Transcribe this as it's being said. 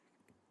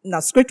Now,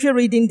 scripture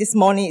reading this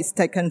morning is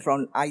taken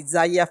from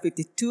Isaiah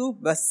 52,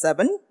 verse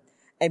 7,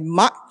 and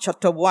Mark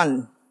chapter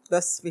 1,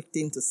 verse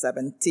 15 to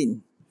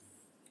 17.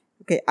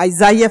 Okay,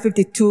 Isaiah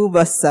 52,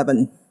 verse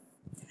 7.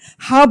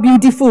 How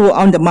beautiful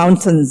on the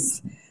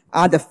mountains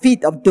are the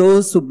feet of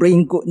those who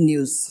bring good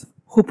news,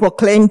 who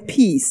proclaim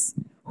peace,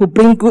 who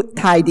bring good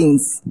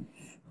tidings,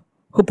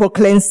 who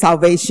proclaim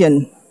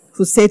salvation,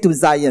 who say to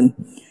Zion,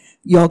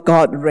 your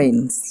God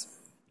reigns.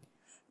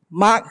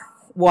 Mark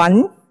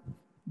 1,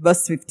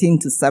 verse 15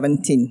 to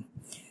 17.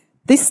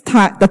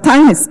 The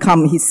time has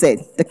come, he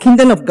said. The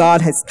kingdom of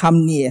God has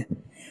come near.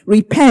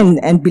 Repent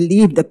and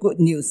believe the good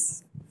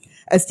news.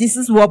 As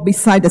Jesus walked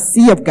beside the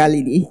Sea of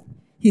Galilee,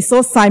 he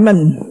saw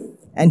Simon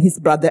and his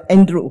brother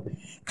Andrew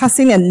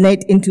casting a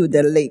net into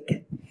the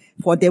lake,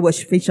 for they were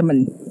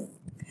fishermen.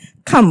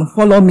 Come,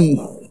 follow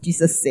me,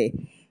 Jesus said,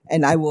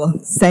 and I will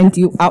send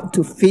you out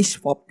to fish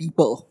for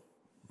people.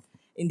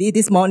 Indeed,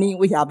 this morning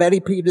we are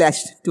very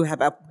privileged to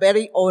have our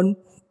very own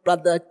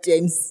Brother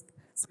James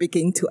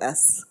speaking to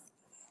us.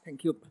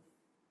 Thank you.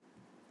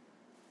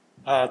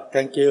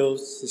 Thank you,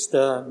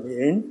 Sister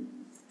Min.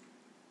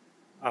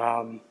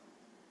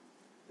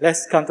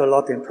 Let's come to the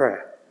Lord in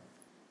prayer.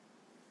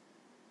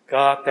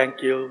 God,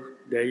 thank you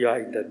that you are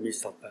in the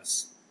midst of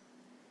us.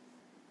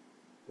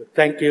 We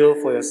thank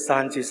you for your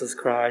Son, Jesus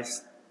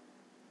Christ,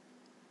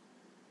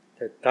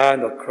 that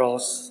died on the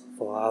cross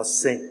for our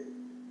sin.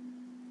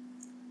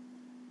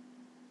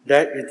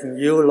 That in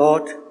you,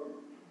 Lord,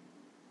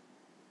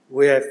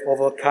 we have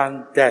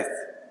overcome death,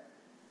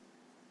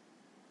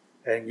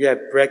 and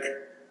yet break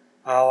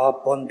our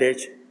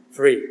bondage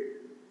free.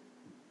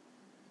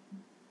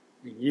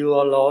 In you,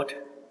 O Lord,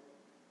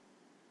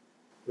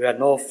 we have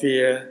no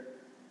fear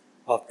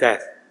of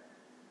death,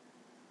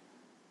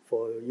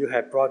 for you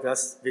have brought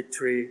us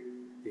victory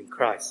in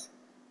Christ.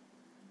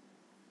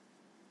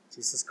 In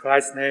Jesus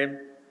Christ's name,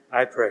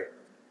 I pray.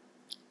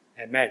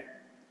 Amen.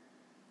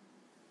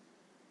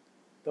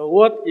 The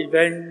word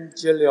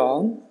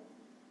evangelion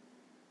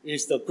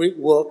is the Greek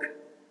word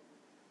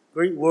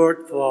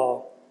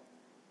for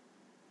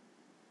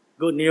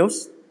good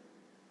news.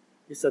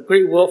 It's a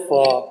Greek word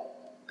for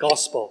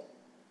gospel.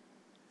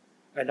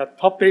 And the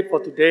topic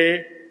for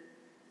today,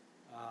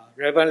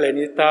 Reverend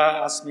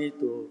Lenita asked me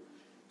to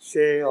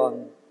share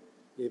on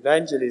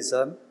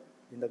evangelism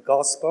in the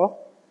gospel,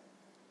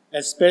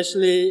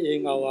 especially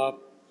in our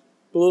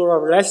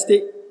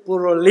pluralistic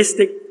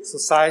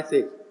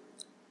society.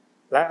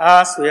 Like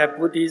us, we have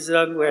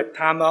Buddhism, we have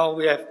Tamil,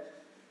 we have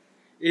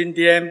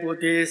Indian,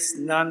 Buddhist,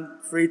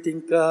 non-free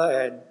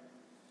thinker,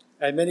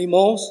 and many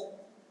more.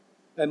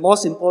 And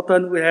most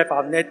important, we have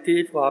our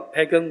native, our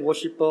pagan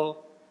worshipper,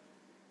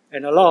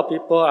 and a lot of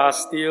people are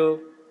still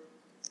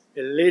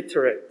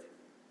illiterate.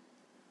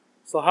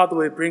 So how do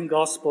we bring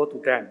gospel to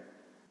them?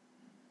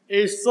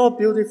 It's so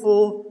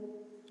beautiful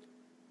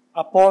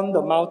upon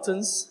the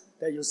mountains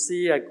that you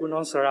see at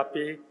Gunung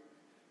Serapi.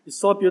 It's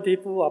so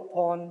beautiful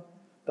upon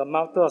the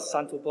mountain of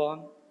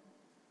Santubon.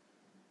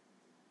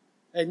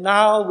 And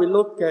now we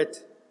look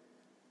at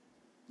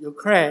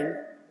Ukraine.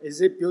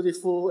 Is it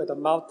beautiful at the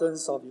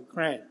mountains of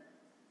Ukraine?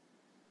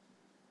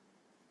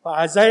 But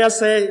Isaiah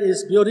says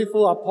it's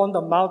beautiful upon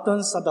the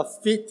mountains at the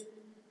feet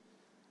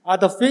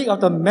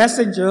of the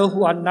messenger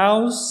who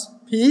announce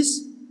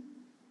peace,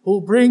 who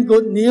bring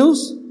good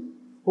news,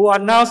 who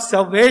announce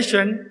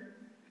salvation,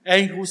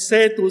 and who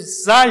say to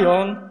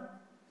Zion,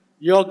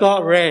 your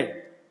God reigns.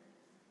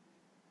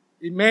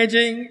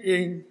 Imagine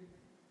in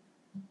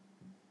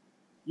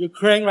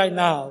Ukraine right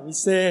now, we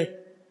say,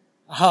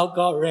 how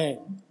God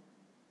reigns.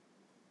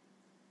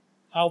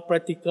 How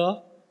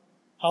practical,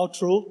 how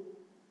true.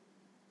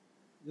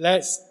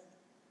 Let's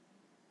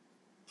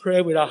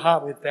pray with our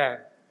heart with them.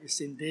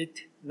 It's indeed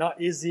not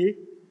easy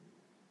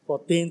for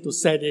things to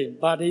set in.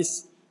 But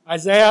it's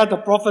Isaiah the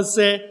prophet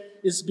said,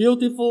 it's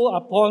beautiful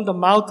upon the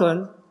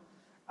mountain,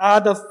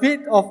 at the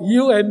feet of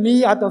you and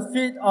me, at the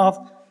feet of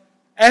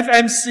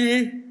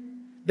FMC.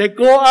 They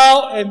go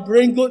out and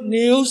bring good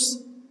news.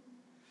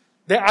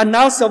 They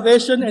announce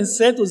salvation and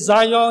say to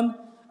Zion,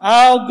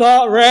 our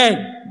God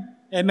reigns.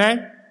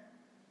 Amen.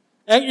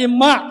 And in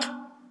Mark,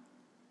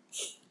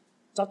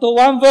 chapter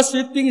 1, verse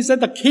 15, it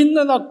said, the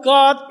kingdom of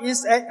God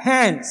is at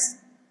hand.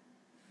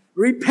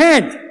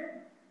 Repent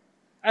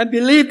and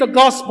believe the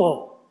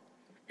gospel.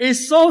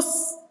 It's so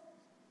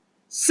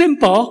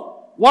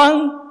simple,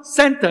 one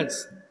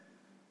sentence,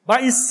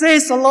 but it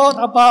says a lot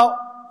about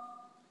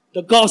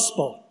the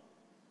gospel.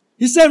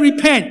 He said,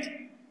 repent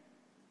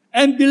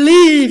and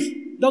believe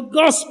the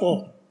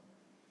gospel.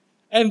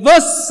 And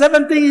verse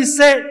 17, he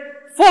said,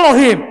 follow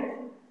him,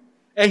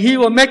 and he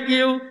will make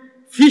you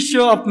fisher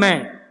of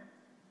men.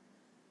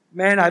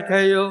 Man, I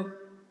tell you,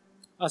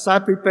 as I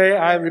prepare,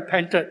 I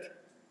repented.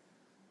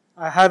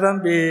 I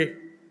haven't been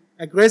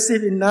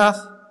aggressive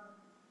enough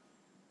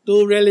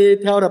to really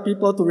tell the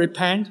people to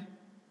repent,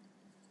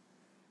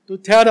 to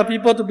tell the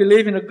people to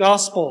believe in the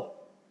gospel,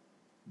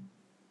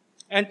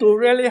 and to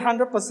really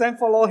 100%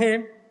 follow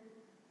him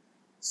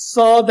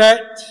so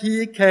that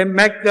he can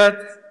make that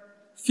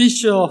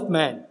fisher of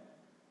men.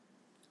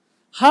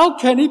 How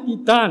can it be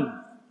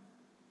done?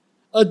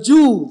 A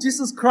Jew,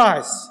 Jesus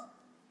Christ,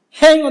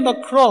 hang on the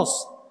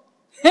cross,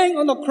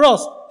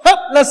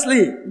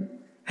 helplessly,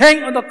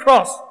 hang on the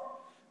cross,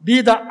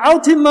 be the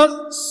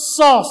ultimate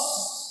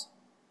source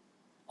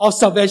of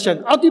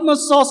salvation, ultimate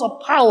source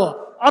of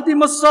power,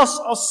 ultimate source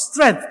of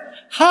strength.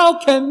 How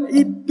can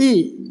it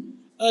be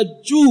a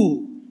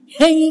Jew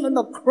hanging on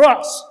the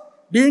cross,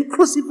 being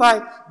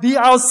crucified, be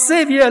our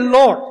Savior and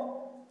Lord?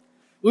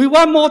 We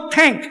want more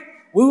tank,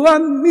 we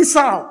want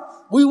missile,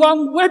 we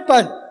want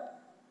weapon.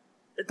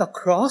 At the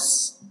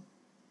cross,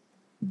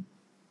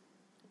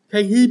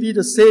 can he be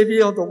the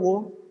Savior of the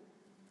world?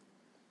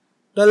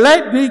 The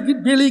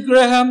late Billy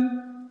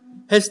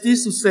Graham has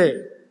this to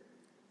say.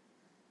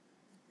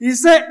 He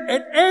said,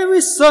 at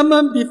every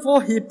sermon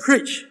before he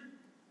preached,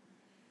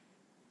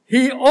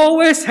 he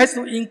always has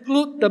to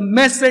include the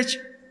message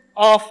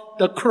of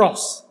the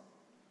cross.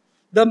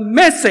 The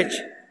message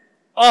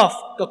of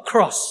the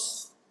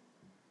cross.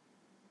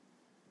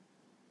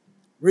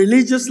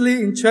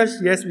 Religiously in church,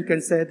 yes, we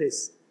can say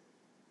this.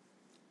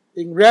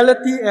 In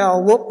reality, at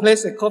our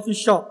workplace, a coffee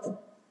shop,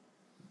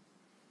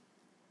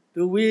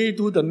 do we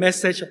do the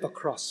message of the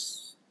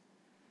cross?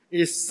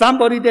 Is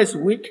somebody that's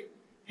weak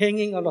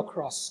hanging on the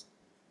cross?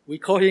 We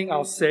call him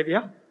our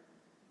Savior.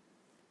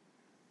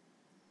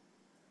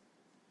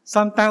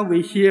 Sometimes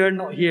we hear,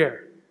 not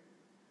hear.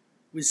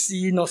 We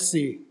see, not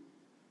see.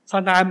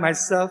 Sometimes I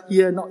myself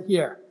hear, not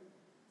hear.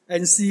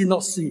 And see,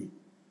 not see.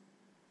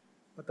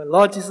 But the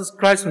Lord Jesus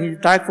Christ, when he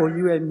died for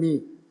you and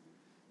me,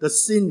 the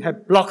sin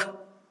had blocked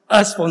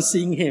us from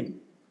seeing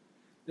him.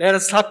 Let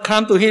us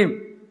come to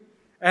him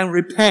and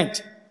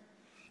repent.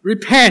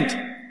 Repent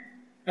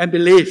and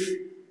believe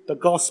the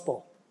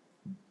gospel.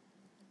 And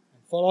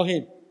follow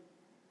him.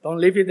 Don't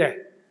leave it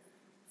there.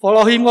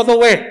 Follow him all the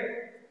way.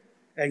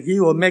 And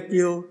he will make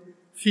you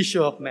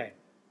fisher of men.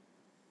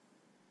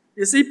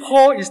 You see,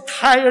 Paul is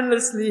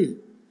tirelessly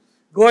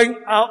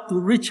going out to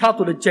reach out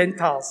to the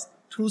Gentiles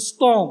through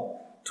storm,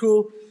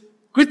 through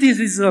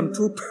criticism,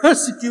 through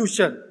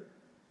persecution.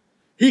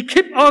 He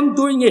kept on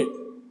doing it.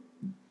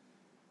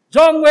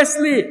 John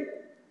Wesley,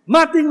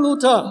 Martin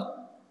Luther,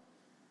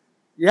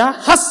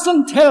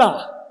 Hudson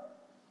Taylor,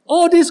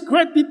 all these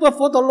great people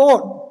for the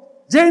Lord.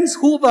 James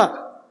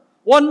Hoover,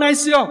 One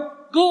Nation,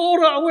 go all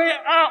the way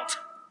out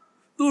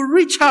to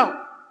reach out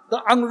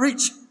the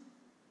unreached.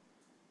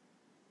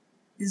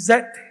 Is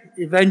that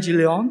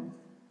evangelion?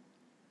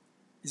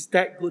 Is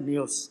that good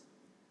news?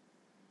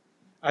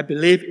 I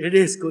believe it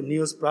is good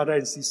news, brother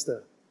and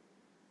sister.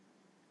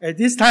 At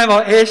this time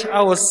of age,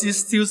 I will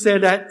still say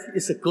that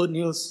it's a good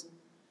news.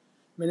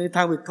 Many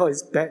times we thought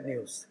it's bad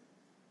news.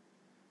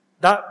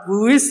 That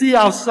will we see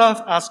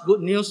ourselves as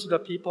good news to the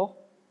people?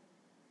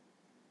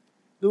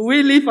 Do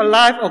we live a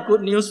life of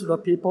good news to the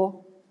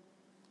people?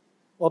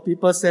 Or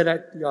people say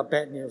that you are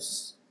bad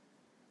news?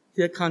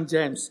 Here comes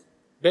James.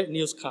 Bad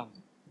news come.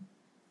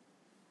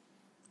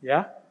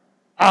 Yeah?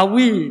 Are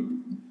we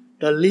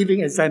the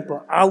living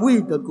example? Are we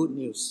the good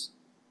news?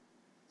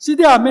 See,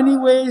 there are many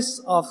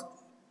ways of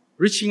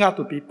reaching out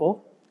to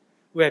people.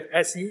 We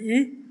have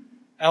SEE,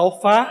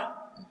 Alpha,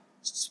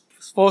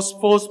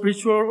 for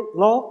spiritual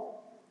law,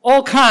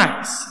 all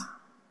kinds.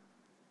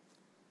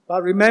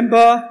 But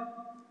remember,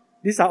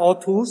 these are all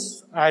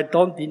tools. I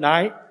don't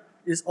deny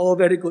it's all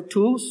very good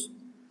tools.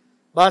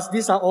 But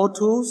these are all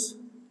tools.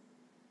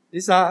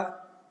 These are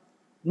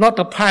not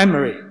the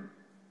primary.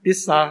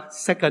 These are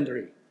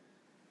secondary.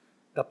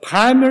 The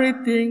primary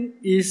thing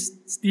is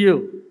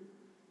still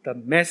the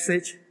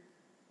message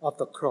of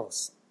the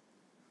cross.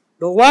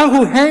 The one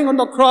who hung on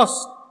the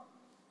cross,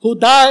 who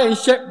died and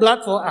shed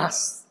blood for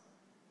us.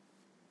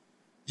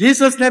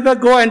 Jesus never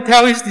go and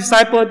tell his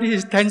disciples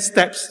this is 10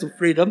 steps to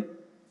freedom.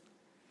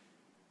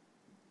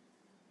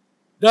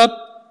 The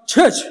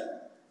church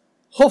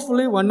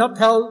hopefully will not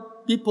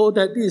tell people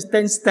that this is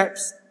 10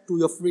 steps to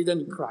your freedom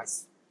in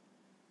Christ.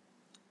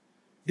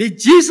 Did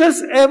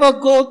Jesus ever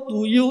go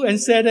to you and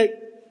say that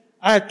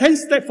I have 10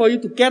 steps for you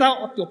to get out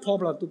of your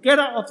problem, to get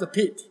out of the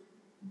pit?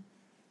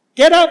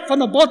 Get out from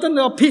the bottom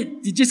of the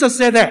pit. Did Jesus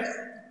say that?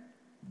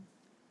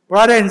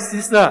 Brother and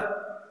sister,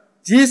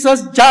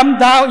 Jesus jumped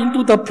down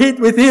into the pit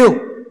with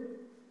you.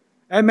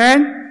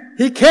 Amen?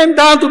 He came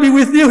down to be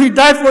with you. He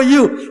died for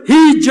you.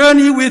 He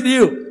journeyed with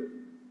you.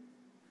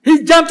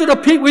 He jumped to the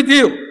pit with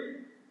you.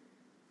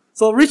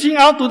 So reaching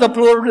out to the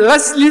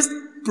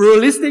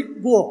pluralistic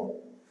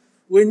world,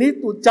 we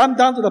need to jump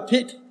down to the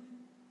pit.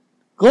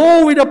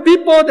 Go with the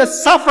people that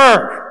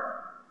suffer.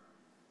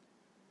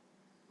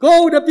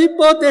 Go with the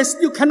people that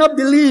still cannot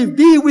believe.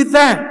 Be with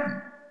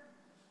them.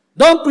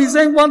 Don't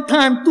present one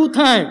time, two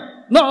times.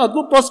 Not a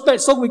good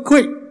prospect, so we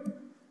quit.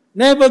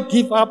 Never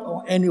give up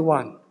on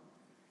anyone.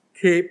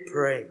 Keep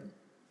praying.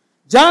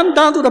 Jump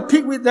down to the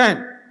pit with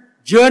them.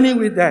 Journey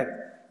with them.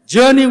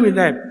 Journey with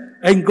them.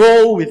 And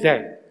go with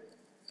them.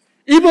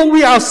 Even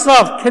we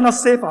ourselves cannot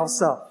save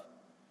ourselves.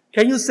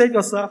 Can you save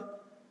yourself?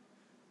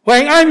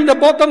 When I'm in the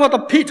bottom of the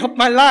pit of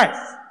my life,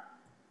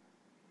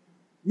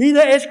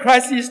 middle-age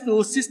crisis to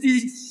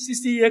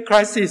 60-year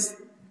crisis,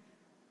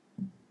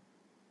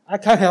 I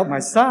can't help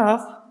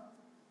myself.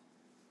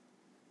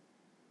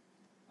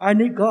 I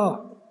need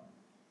God.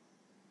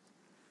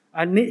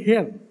 I need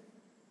Him.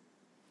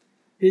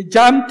 He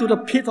jumped to the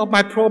pit of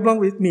my problem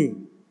with me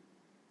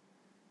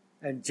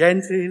and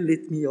gently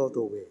lead me all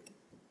the way.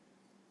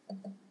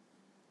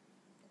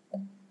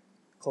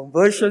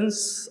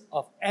 Conversions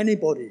of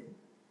anybody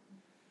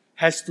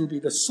has to be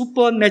the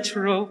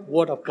supernatural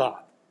Word of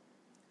God.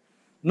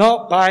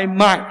 Not by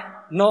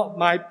might, not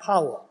by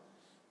power,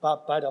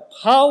 but by the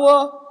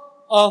power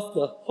of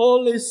the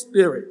Holy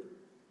Spirit.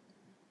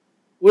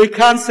 We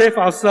can't save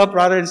ourselves,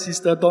 brother and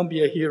sister. Don't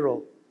be a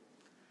hero.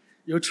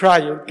 You try,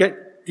 you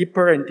get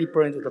deeper and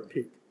deeper into the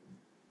pit.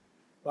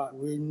 But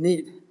we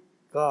need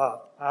God,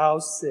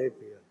 our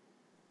Savior.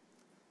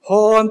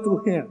 Hold on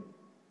to Him.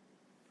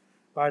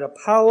 By the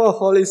power of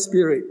Holy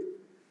Spirit,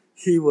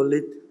 He will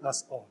lead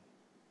us on.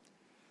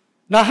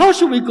 Now, how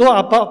should we go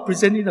about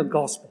presenting the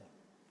gospel?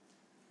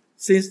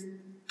 Since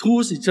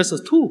tools is just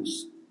a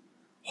tools.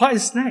 What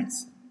is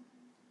next?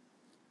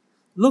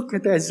 Look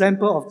at the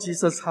example of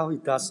Jesus, how He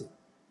does it.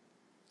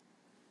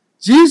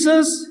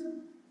 Jesus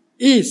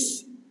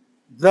is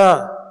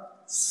the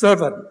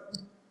servant.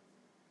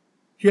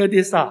 Hear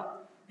this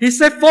out. He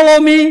said,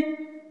 follow me,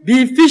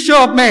 be fisher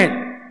of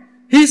men.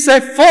 He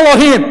said, follow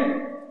Him.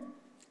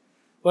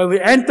 When we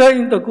enter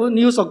in the good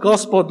news of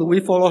gospel, do we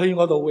follow Him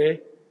all the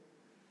way?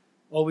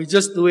 Or we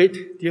just do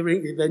it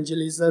during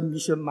evangelism,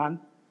 mission month?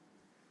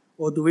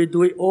 Or do we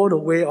do it all the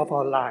way of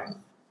our life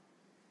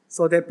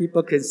so that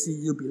people can see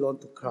you belong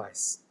to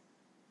Christ?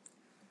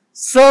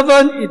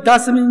 Servant, it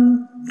doesn't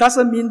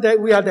mean that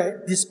we are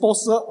the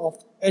disposer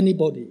of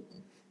anybody.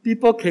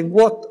 People can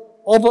walk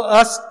over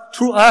us,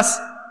 through us,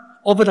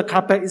 over the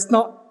carpet. It's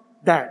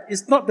not that.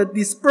 It's not the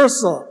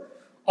disperser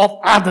of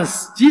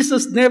others.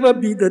 Jesus never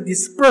be the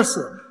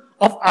disperser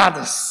of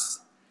others.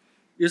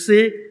 You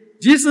see,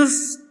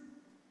 Jesus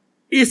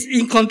is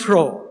in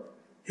control.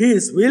 He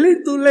is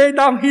willing to lay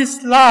down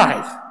His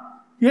life.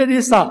 Hear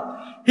this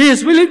out. He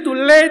is willing to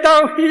lay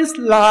down His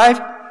life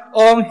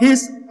on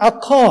His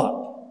accord.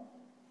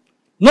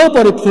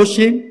 Nobody push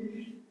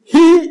Him. He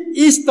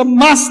is the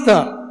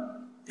master.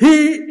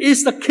 He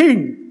is the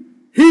king.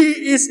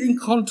 He is in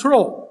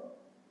control.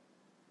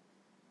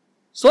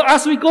 So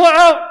as we go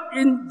out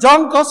in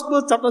John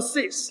Gospel chapter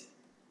 6,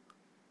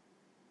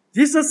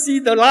 Jesus see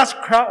the large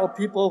crowd of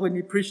people when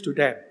He preached to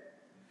them.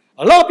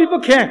 A lot of people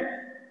came.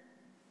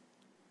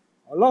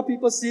 A lot of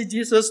people see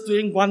Jesus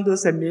doing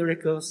wonders and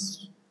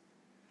miracles.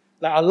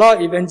 Like a lot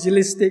of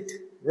evangelistic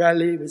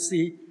rally, we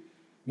see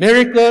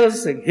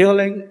miracles and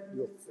healing.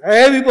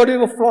 Everybody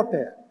will flock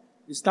there.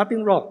 There's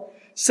nothing wrong.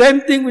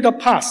 Same thing with the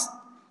past.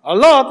 A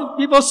lot of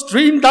people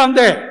stream down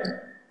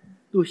there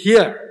to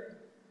hear.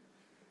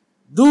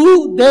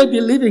 Do they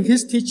believe in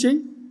His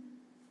teaching?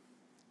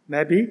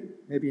 Maybe,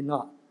 maybe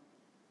not.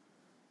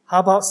 How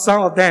about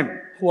some of them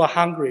who are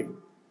hungry?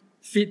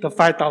 Feed the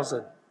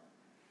 5,000.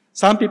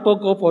 Some people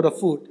go for the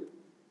food.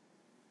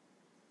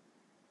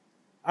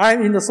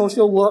 I'm in the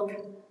social work.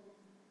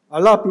 A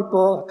lot of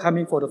people are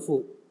coming for the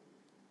food.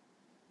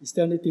 Is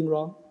there anything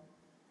wrong?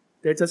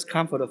 They just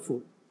come for the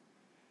food.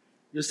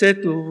 You say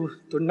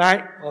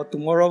tonight or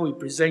tomorrow we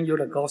present you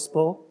the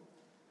gospel,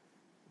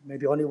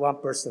 maybe only one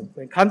person.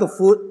 When it comes to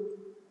food,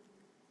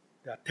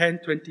 there are 10,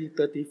 20,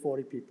 30,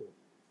 40 people.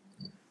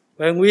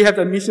 When we have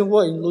the mission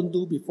work in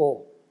Lundu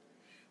before,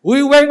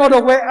 we went all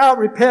the way out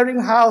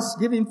repairing house,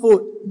 giving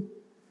food.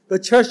 The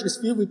church is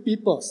filled with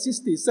people,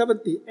 60,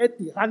 70,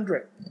 80,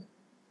 100.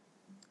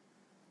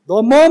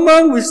 The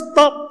moment we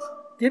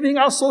stop giving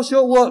out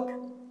social work,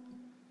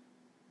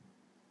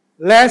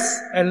 less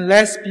and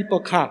less people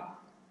come.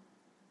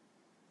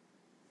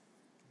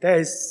 That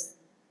is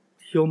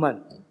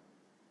human.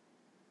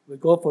 We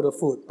go for the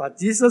food. But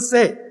Jesus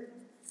said,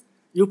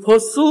 you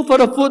pursue for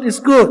the food is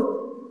good.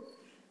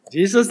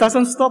 Jesus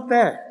doesn't stop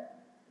there.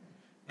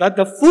 That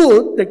the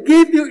food that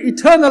gives you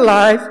eternal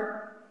life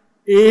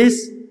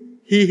is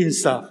He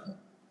Himself.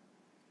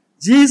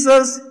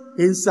 Jesus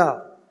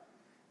Himself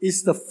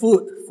is the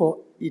food for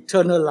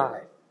eternal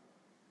life.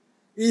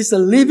 He is the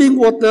living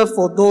water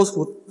for those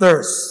who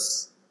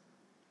thirst.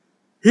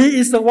 He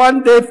is the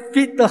one that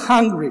feeds the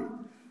hungry,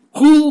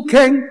 who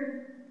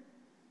can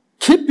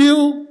keep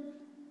you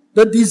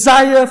the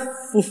desire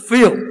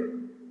fulfilled.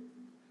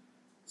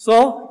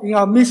 So, in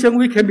our mission,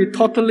 we can be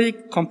totally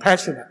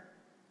compassionate.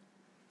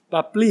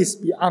 But please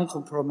be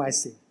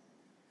uncompromising.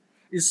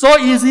 It's so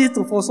easy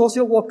for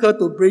social worker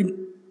to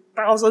bring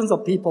thousands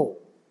of people,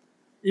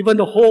 even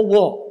the whole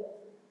world.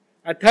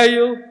 I tell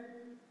you,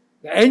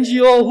 the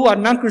NGO who are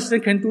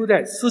non-Christian can do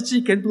that.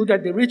 Suchi can do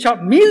that. They reach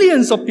out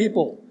millions of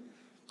people.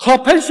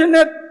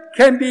 Compassionate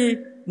can be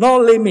no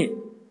limit.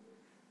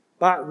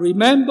 But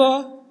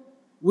remember,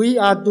 we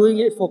are doing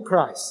it for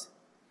Christ.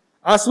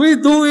 As we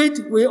do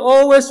it, we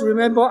always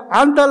remember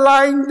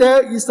underlying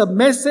there is the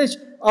message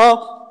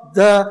of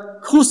the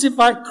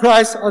crucified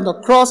Christ on the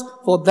cross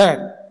for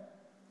them.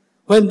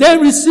 When they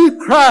receive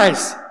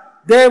Christ,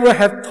 they will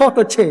have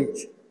total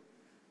change.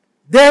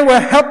 They will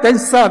help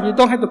themselves. You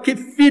don't have to keep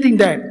feeding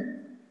them.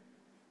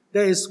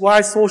 That is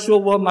why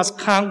social work must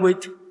come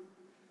with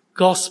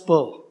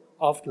gospel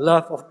of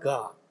love of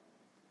God.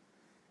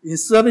 In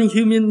serving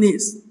human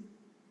needs,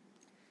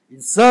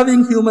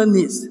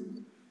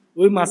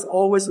 we must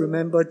always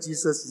remember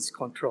Jesus is in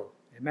control.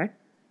 Amen?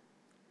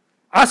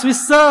 As we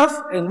serve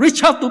and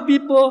reach out to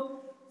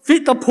people,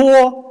 feed the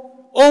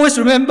poor, always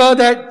remember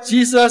that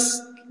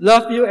Jesus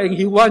loves you and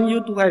He wants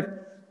you to have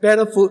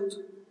better food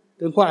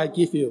than what I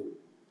give you.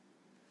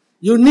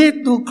 You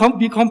need to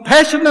be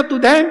compassionate to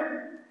them.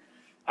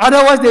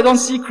 Otherwise, they don't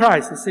see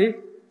Christ, you see.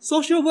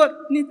 Social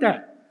work need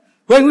that.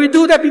 When we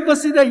do that, people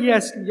see that,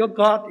 yes, your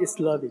God is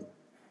loving.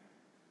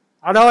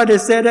 Otherwise, they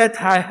say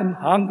that I am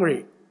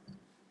hungry.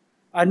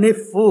 I need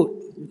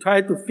food. You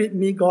try to feed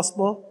me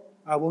gospel,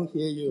 I won't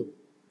hear you.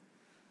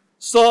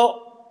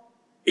 So,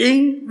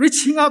 in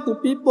reaching out to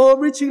people,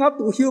 reaching out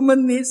to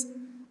human needs,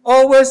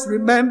 always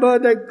remember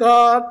that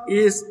God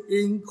is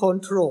in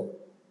control.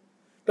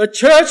 The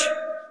church,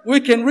 we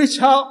can reach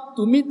out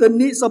to meet the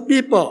needs of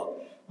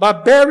people,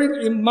 but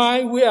bearing in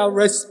mind we are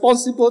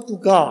responsible to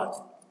God.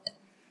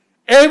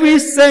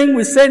 Everything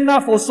we say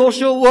now for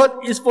social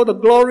work is for the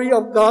glory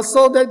of God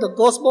so that the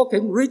gospel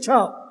can reach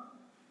out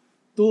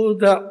to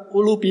the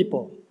Ulu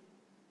people.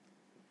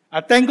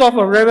 I thank God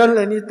for Reverend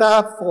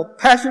Lenita for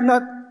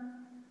passionate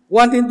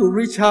wanting to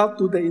reach out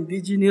to the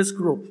indigenous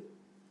group.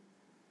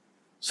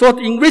 So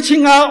in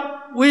reaching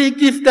out, we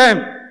give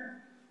them,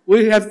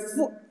 we have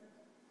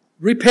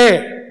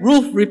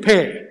roof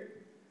repair.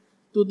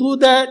 To do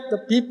that, the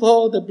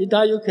people, the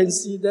Bidayu can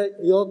see that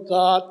your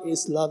God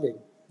is loving.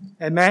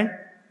 Amen?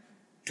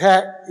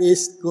 That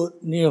is good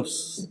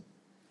news.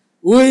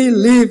 We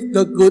live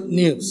the good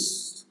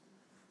news.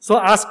 So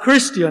as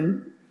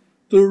Christians,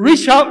 to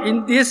reach out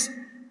in this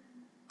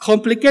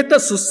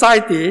complicated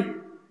society,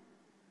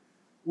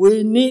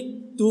 we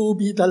need to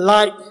be the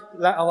light,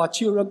 like our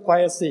children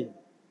choir sing.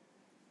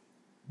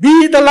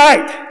 Be the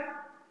light.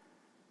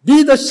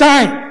 Be the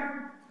shine.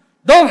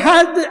 Don't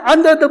hide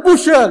under the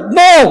bushel.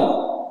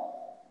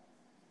 No.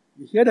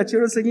 You hear the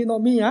children singing,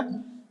 not me, huh?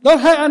 Don't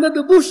hide under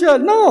the bushel.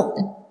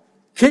 No.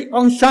 Keep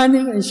on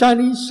shining and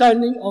shining,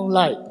 shining on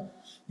light.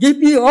 Give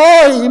me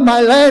oil in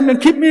my lamp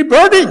and keep me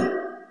burning.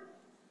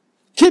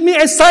 Keep me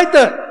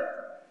excited.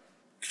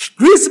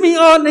 Grease me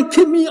on and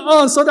keep me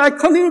on so that I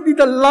continue to be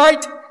the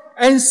light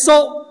and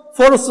salt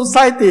for the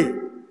society.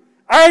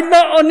 I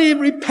not only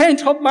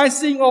repent of my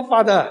sin, oh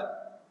Father,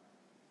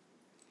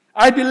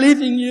 I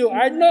believe in you.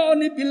 I not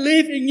only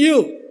believe in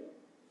you,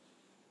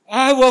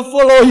 I will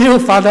follow you,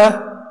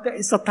 Father. That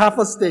is the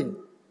toughest thing.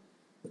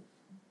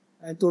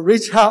 And to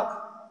reach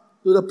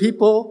out to the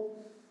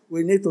people,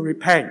 we need to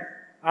repent.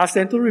 Ask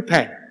them to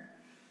repent.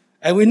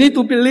 And we need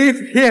to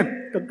believe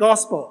Him, the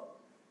gospel,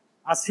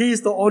 as He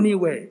is the only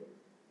way.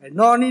 And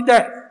not only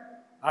that,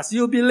 as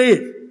you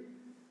believe,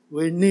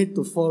 we need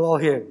to follow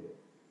Him.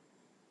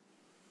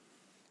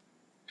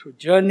 To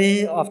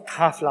journey of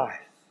tough life.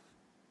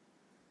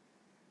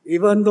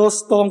 Even though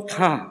storm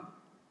come,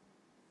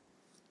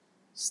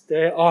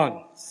 stay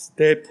on,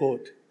 stay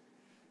put,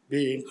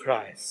 be in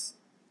Christ.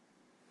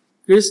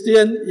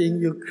 Christian in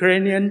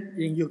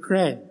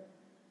Ukraine,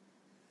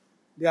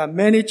 there are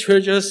many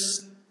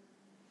churches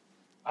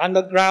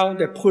underground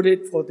that put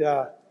it for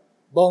their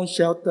bomb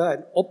shelter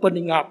and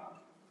opening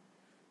up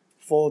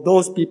for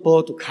those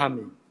people to come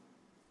in.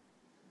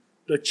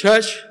 The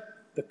church,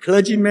 the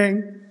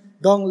clergymen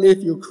don't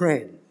leave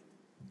Ukraine.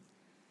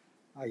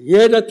 I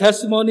hear the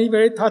testimony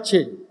very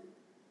touching.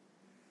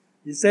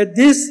 He said,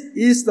 this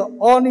is the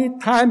only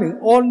time and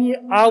only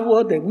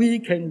hour that we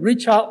can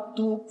reach out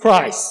to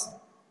Christ.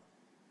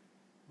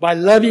 By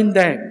loving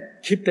them,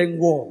 keep them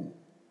warm.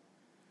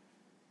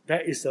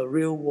 That is a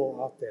real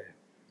war out there.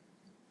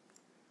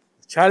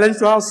 The challenge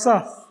to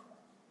ourselves,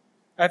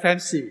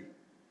 FMC.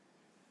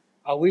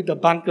 Are we the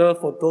bunker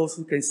for those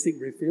who can seek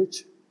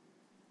refuge?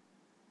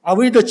 Are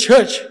we the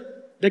church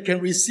that can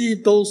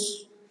receive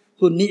those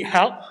who need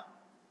help?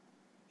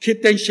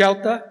 Keep them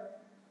shelter?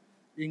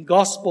 In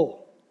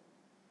gospel,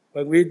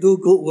 when we do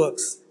good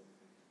works,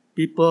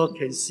 people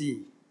can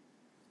see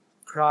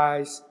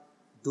Christ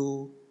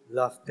do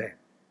love them.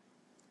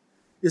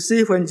 You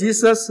see, when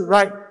Jesus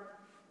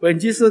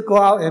go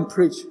out and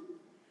preach,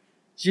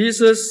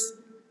 Jesus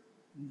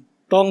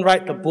don't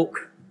write the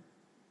book.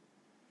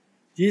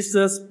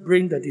 Jesus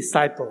bring the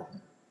disciple.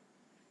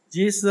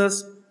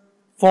 Jesus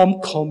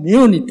form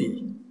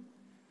community.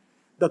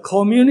 The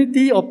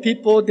community of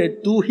people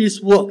that do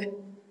His work,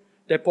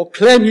 that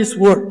proclaim His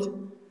word,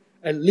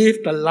 and live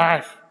the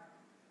life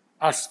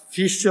as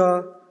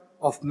fisher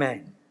of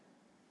men.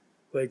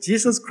 Where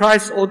Jesus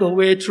Christ all the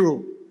way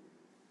through,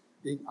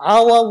 in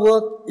our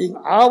work, in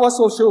our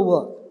social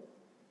work,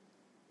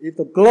 if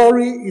the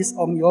glory is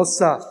on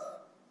yourself,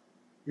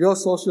 your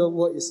social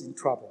work is in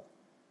trouble.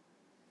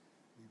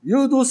 If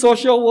you do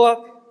social work,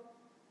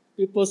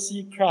 people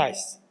see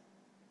Christ.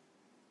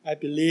 I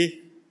believe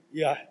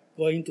you are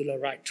going to the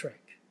right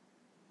track.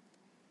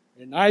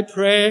 And I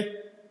pray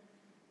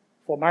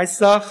for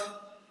myself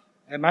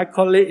and my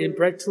colleague in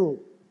Breakthrough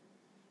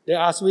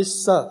that as we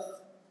serve,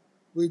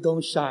 we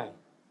don't shine,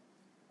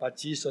 but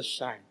Jesus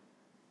shine.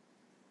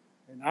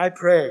 And I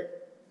pray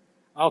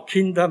our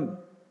kingdom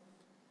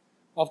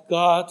of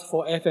God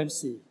for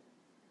FMC,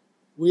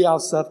 we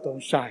ourselves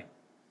don't shine,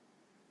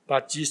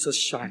 but Jesus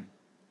shine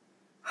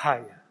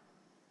higher.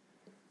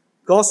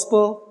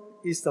 Gospel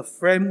is the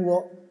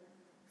framework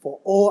for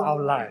all our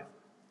life.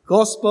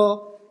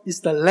 Gospel is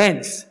the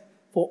lens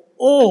for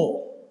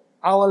all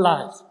our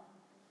lives.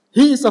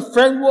 He is a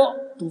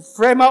framework to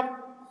frame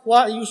up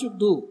what you should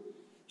do.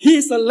 He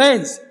is a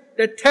lens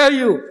that tells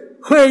you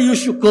where you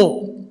should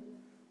go.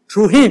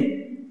 Through Him,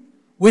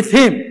 with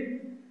Him,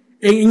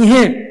 and in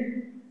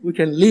Him, we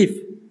can live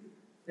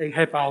and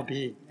have our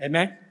being.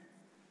 Amen?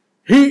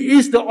 He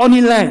is the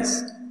only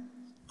lens.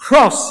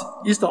 Cross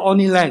is the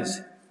only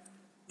lens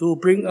to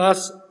bring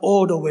us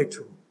all the way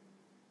through.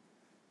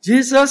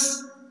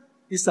 Jesus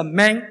is the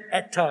main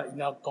actor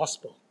in our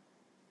gospel.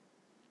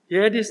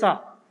 Hear this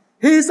out.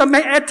 He is the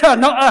main actor,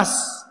 not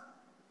us.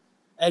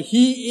 And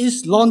He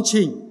is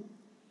launching.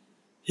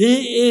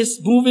 He is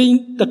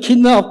moving the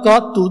kingdom of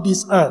God to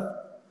this earth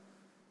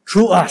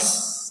through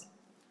us.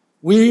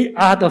 We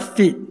are the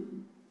feet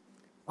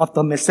of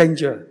the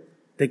messenger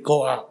that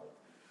go out.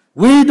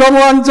 We don't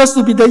want just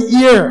to be the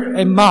ear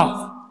and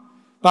mouth,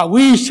 but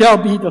we shall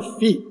be the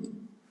feet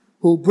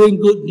who bring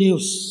good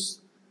news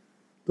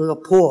to the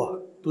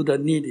poor, to the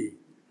needy.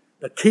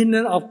 The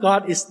kingdom of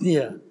God is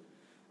near.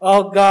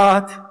 Oh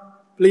God,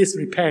 please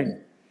repent.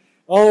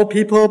 Oh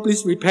people,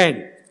 please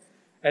repent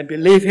and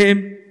believe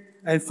Him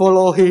and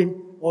follow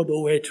Him all the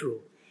way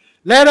through.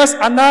 Let us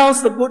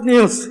announce the good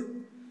news.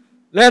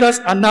 Let us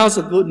announce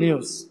the good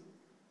news.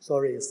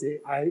 Sorry, you see,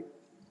 I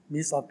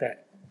missed out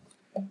that.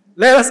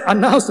 Let us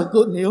announce the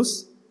good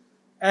news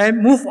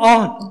and move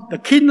on. The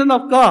kingdom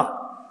of God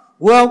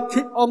will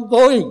keep on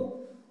going.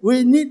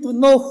 We need to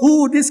know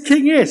who this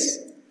King is.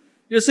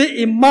 You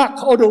see, in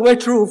Mark all the way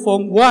through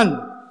from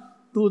 1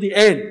 to the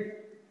end.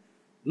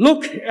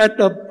 Look at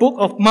the book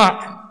of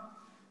Mark.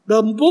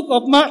 The book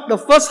of Mark, the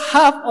first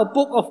half of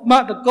book of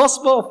Mark, the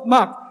Gospel of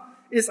Mark,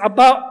 is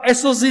about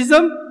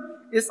exorcism,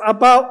 it's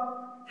about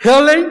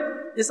healing,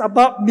 it's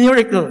about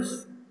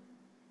miracles.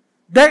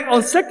 Then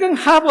on second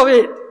half of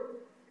it,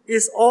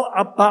 it's all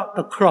about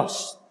the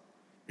cross,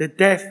 the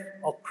death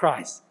of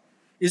Christ.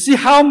 You see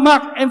how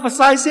Mark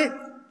emphasizes it?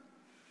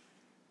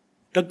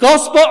 The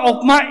Gospel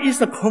of Mark is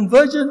the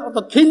conversion of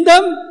the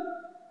kingdom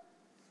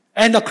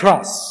and the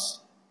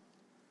cross.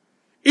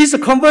 It's the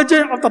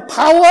conversion of the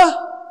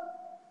power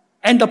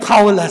and the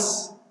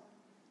powerless.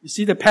 You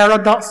see the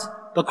paradox,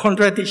 the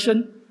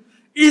contradiction?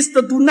 It's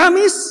the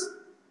dunamis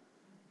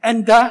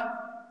and the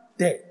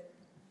dead.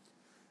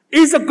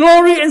 It's the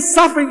glory and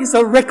suffering. It's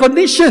a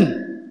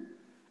recognition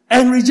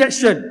and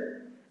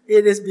rejection.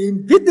 It is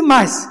being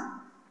victimized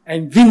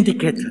and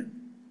vindicated.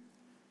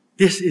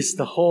 This is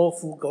the whole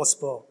full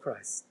gospel of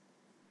Christ.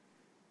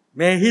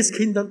 May His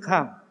kingdom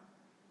come.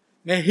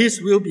 May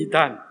His will be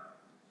done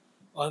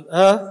on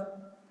earth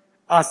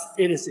as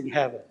it is in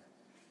heaven.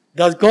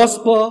 The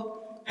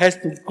gospel has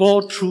to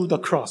go through the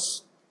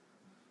cross,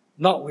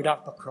 not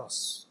without the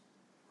cross.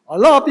 A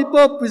lot of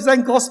people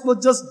present gospel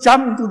just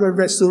jump into the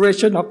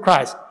resurrection of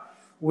Christ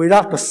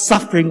without the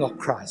suffering of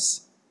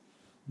Christ.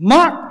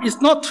 Mark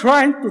is not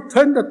trying to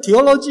turn the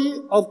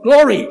theology of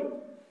glory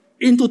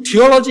into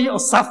theology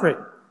of suffering,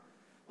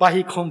 but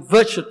he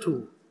converts the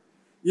two.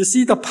 You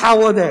see the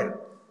power there.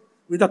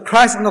 With the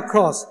Christ on the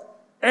cross,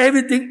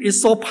 everything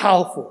is so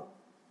powerful.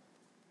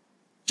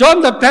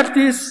 John the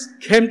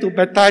Baptist came to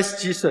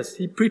baptize Jesus.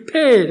 He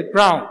prepared the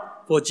ground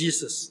for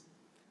Jesus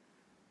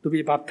to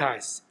be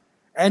baptized.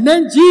 And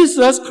then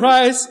Jesus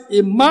Christ,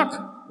 in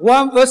Mark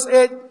 1 verse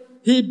 8,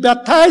 He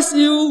baptized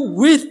you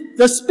with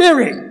the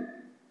Spirit.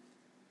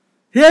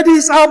 Here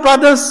these our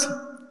brothers.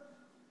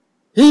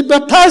 He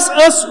baptized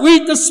us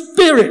with the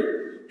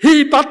Spirit.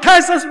 He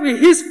baptized us with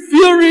His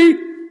fiery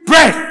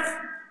breath.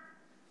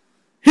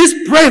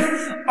 His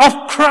breath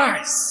of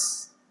Christ.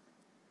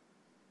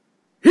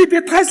 He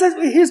baptized us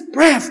with His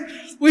breath,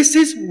 with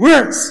His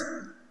words.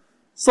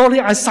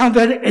 Sorry, I sound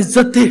very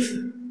exaltive.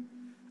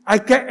 I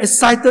get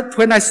excited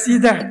when I see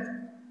that.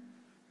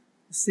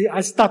 See,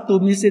 I start to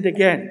miss it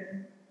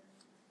again.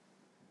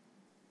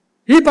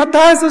 He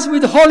baptized us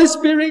with the Holy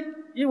Spirit.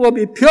 It will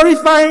be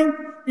purifying.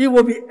 It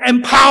will be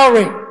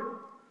empowering.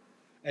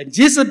 And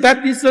Jesus'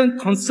 baptism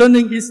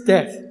concerning His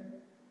death.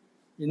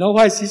 You know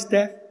why it's His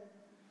death?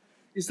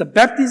 It's the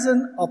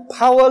baptism of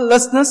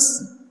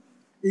powerlessness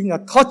in a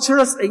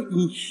torturous and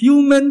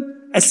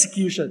inhuman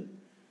execution.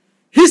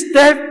 His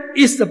death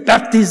is the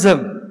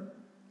baptism.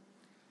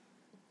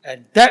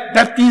 And that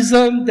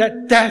baptism,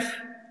 that death,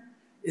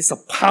 is the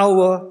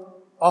power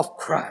of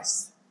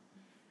Christ.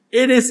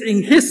 It is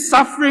in His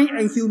suffering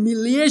and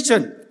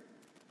humiliation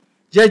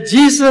that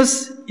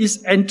Jesus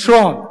is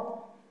enthroned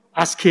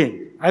as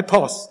King. I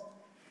pause.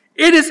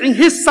 It is in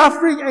His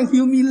suffering and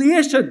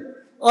humiliation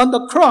on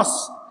the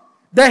cross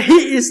that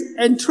He is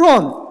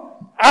enthroned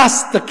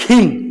as the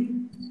King.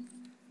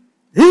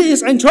 He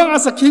is enthroned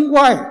as a king.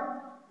 Why?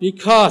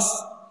 Because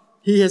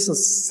He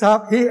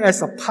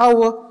has a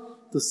power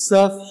to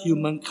serve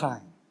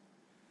humankind.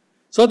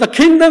 So the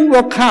kingdom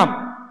will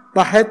come,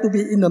 but had to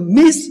be in the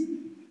midst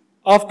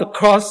of the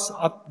cross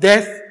of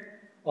death,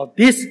 of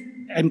this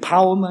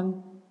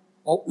empowerment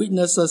of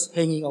witnesses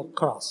hanging on the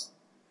cross.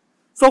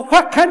 So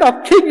what kind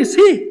of king is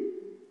he?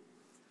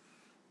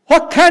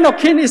 What kind of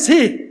king is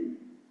he?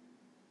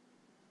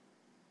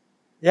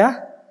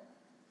 Yeah?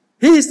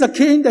 He is the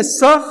king that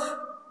serves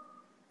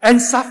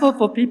and suffers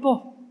for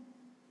people.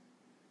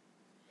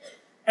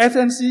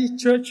 FMC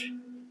Church,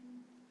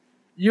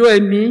 you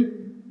and me,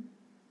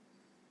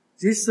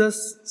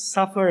 Jesus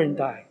suffered and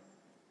died.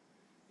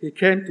 He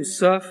came to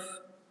serve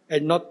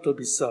and not to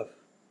be served.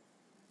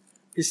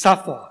 He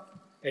suffered,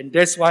 and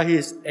that's why he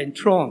is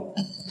enthroned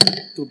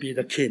to be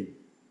the king.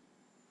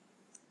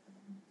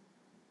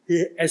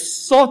 He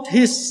exhorted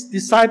his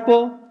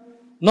disciples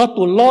not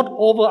to lord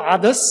over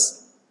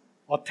others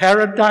or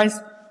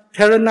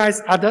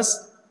tyrannize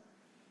others.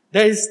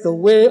 That is the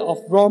way of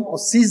Rome or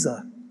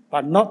Caesar,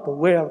 but not the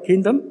way of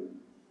kingdom.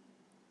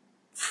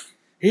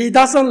 He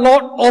doesn't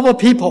lord over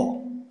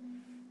people.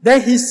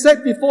 Then he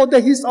set before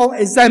them his own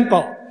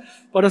example.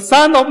 For the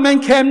Son of Man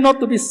came not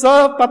to be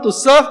served, but to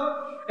serve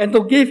and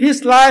to give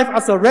his life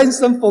as a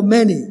ransom for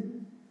many.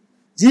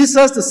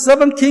 Jesus, the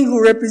servant king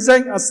who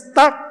represents a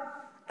stark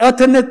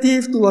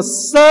alternative to a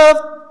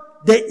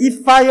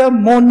self-deified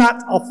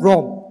monarch of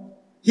Rome.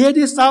 Here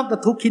these are the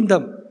two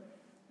kingdoms.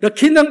 The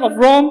kingdom of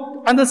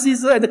Rome under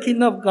Caesar and the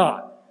kingdom of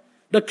God.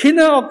 The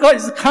kingdom of God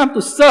is come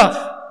to serve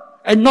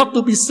and not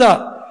to be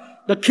served.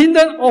 The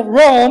kingdom of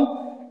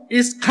Rome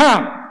is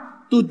come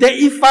to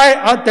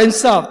deify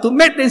themselves, to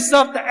make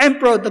themselves the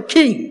emperor, the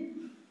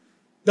king.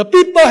 The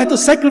people had to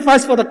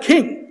sacrifice for the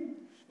king.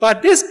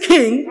 But this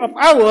king of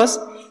ours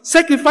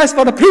sacrificed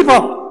for the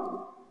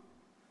people.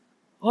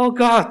 Oh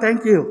God,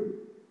 thank you.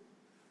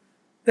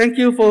 Thank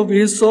you for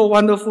being so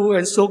wonderful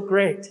and so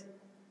great.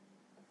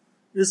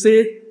 You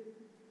see,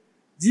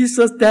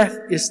 Jesus' death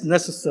is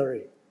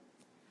necessary.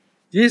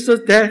 Jesus'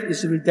 death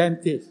is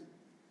redemptive.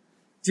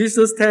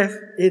 Jesus' death,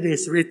 it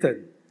is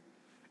written.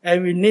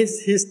 And we need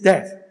his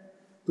death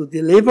to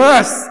deliver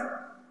us,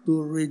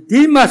 to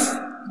redeem us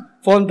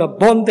from the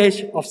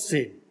bondage of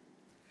sin.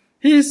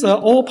 He is an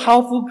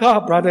all-powerful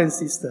God, brother and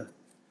sister.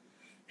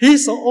 He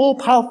is an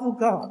all-powerful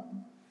God.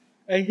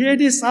 And here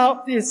this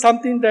out is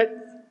something that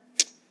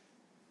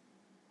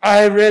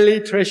I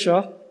really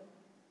treasure.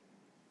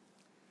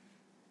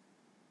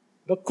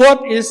 The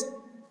quote is,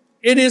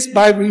 "It is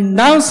by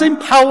renouncing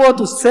power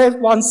to save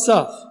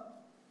oneself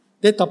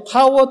that the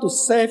power to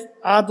save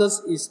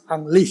others is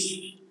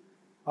unleashed."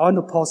 I want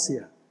to pause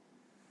here.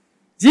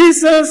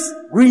 Jesus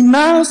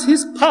renounced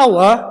his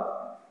power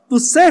to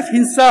save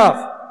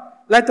himself.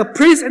 Like the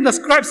priest and the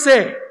scribe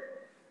say,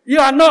 you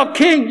are not a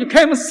king, you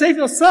can't even save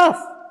yourself.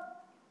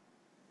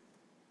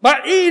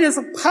 But it is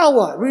a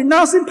power,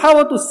 renouncing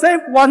power to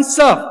save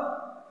oneself,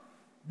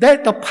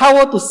 that the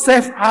power to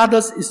save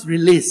others is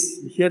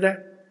released. You hear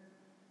that?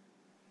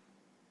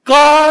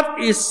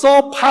 God is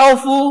so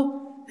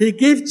powerful, he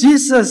gave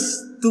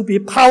Jesus to be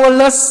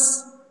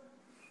powerless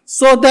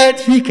so that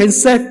he can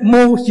save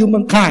more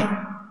humankind.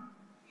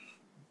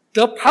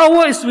 The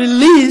power is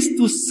released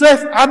to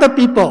save other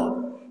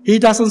people. He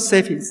doesn't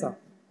save himself.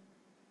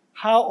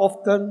 How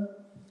often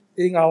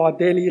in our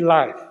daily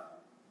life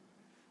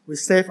we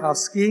save our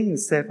skin and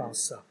save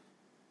ourselves?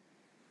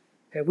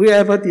 Have we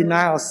ever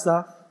denied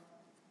ourselves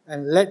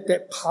and let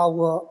that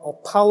power or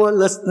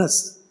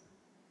powerlessness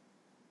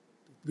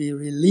be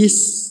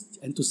released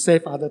and to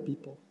save other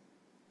people?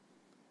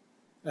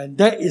 And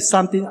that is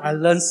something I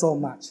learned so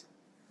much.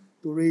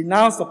 To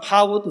renounce the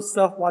power to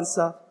serve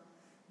oneself,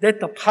 that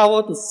the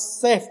power to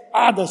save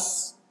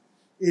others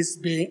is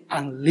being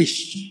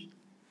unleashed.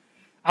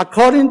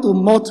 According to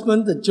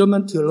Moltmann, the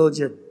German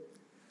theologian,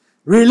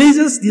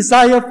 religious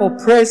desire for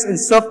praise and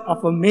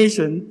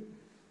self-affirmation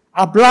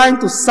are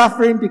blind to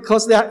suffering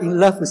because they are in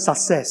love with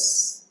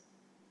success.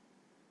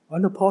 I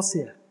want to pause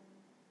here.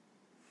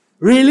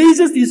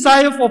 Religious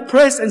desire for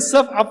praise and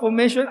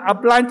self-affirmation are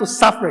blind to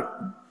suffering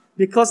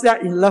because they are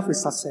in love with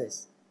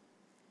success.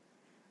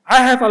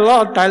 I have a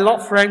lot of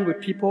dialogue friends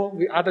with people,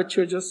 with other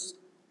churches,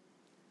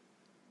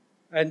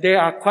 and they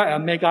are quite a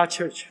mega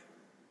church.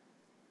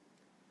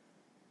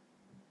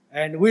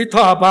 And we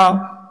talk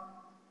about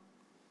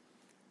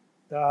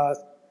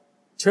the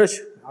church,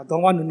 I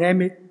don't want to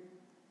name it,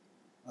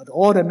 but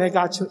all the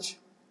mega church.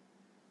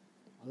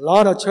 A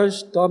lot of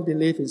church don't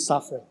believe in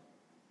suffering.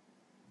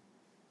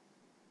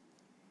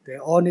 They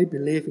only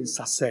believe in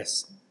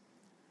success.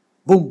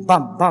 Boom,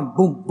 bam, bam,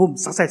 boom, boom,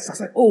 success,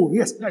 success. Oh,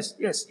 yes, yes,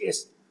 yes,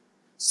 yes.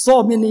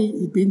 So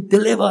many been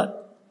delivered,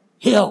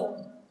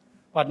 healed,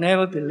 but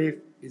never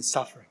believe in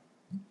suffering.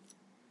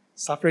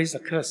 Suffering is a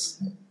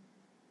curse.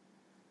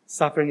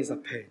 Suffering is a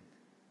pain.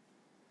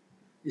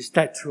 Is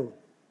that true?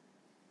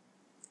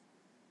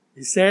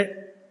 He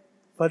said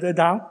further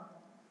down,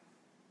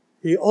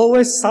 he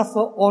always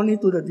suffers only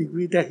to the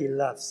degree that he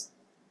loves.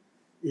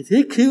 If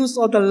he kills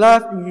all the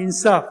love in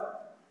himself,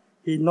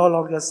 he no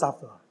longer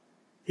suffers.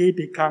 He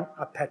becomes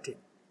apathetic.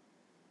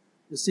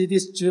 You see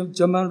this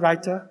German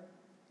writer?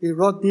 He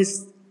wrote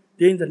this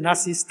during the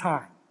Nazis'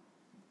 time.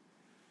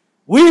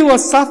 We will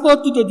suffer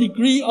to the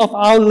degree of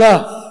our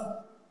love.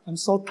 I'm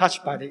so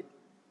touched by it.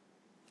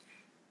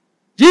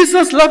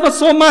 Jesus loved us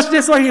so much,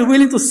 that's why He's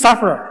willing to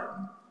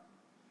suffer.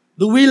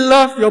 Do we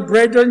love your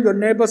brethren, your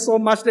neighbors so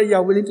much that you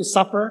are willing to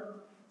suffer,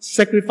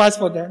 sacrifice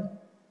for them?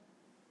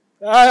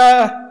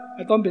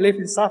 I don't believe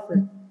in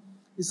suffering.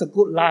 It's a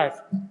good life.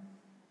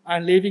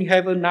 I'm living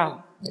heaven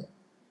now.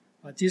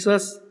 But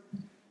Jesus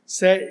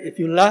said, if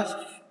you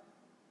love,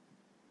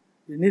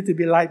 you need to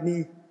be like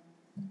me.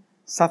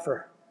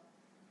 Suffer.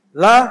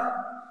 Love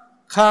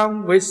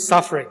comes with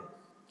suffering.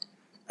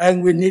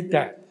 And we need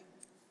that.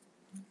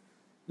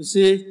 You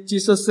see,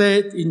 Jesus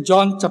said in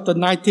John chapter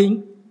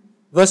 19,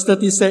 verse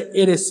 30 said,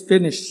 it is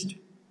finished.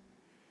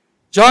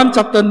 John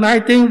chapter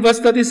 19, verse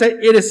 30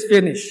 said, it is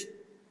finished.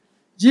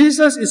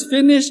 Jesus is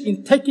finished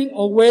in taking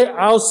away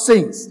our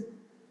sins.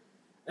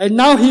 And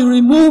now He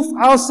removed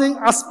our sin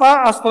as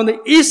far as from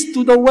the east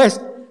to the west.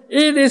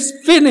 It is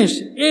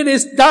finished. It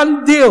is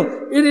done deal.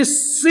 It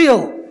is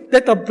sealed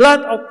that the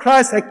blood of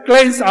Christ has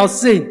cleansed our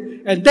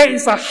sin. And that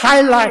is a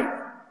highlight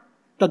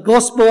the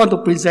gospel want to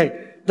present.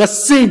 The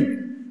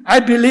sin. I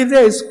believe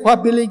that is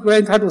what Billy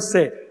Graham tried to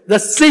say. The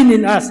sin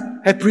in us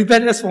has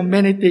prevented us from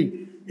many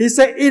things. He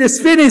said, it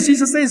is finished.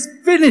 Jesus said, it's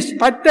finished.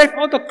 By death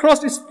on the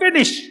cross is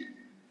finished.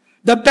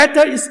 The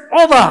battle is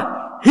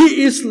over.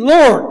 He is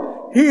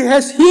Lord. He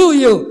has healed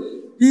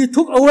you. He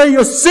took away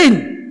your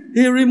sin.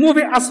 He removed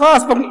it as far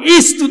as from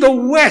east to the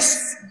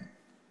west.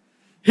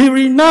 He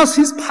renounced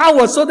His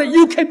power so that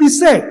you can be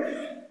saved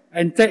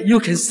and that you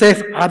can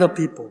save other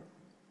people.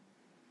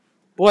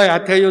 Boy, I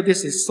tell you,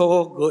 this is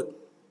so good.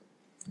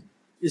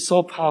 It's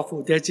so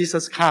powerful that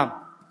Jesus came.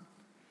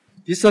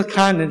 Jesus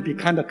came and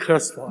became a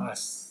curse for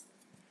us.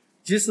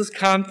 Jesus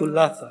came to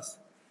love us.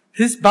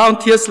 His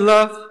bounteous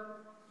love,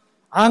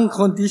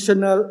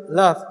 unconditional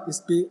love is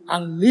being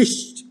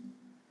unleashed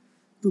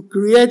to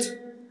create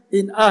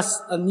in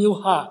us a new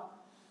heart,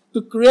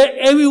 to create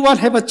everyone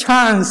have a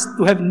chance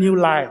to have new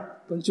life.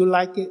 Don't you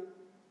like it?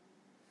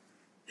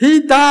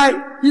 He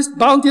died, His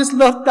bounteous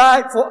love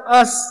died for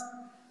us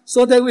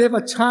so that we have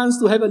a chance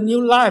to have a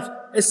new life,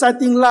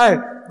 exciting life,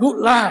 good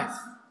life.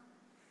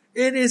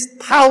 It is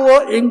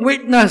power in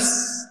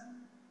witness.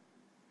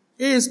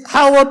 It is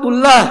power to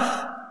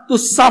love, to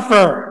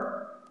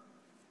suffer.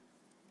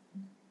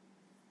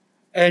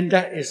 And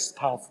that is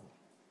powerful.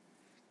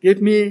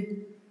 Give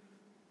me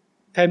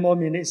 10 more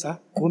minutes,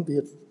 won't be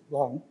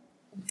long.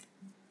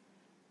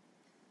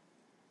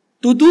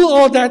 To do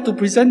all that, to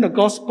present the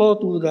gospel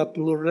to the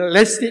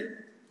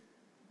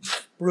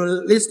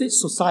pluralistic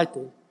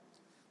society,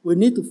 we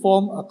need to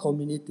form a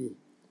community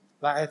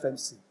like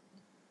FMC.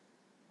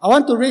 I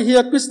want to read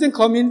here, Christian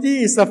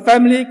community is a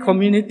family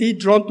community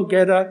drawn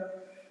together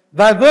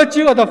by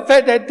virtue of the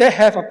fact that they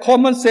have a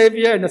common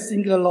Savior and a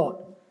single Lord.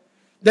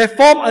 They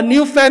form a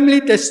new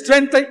family that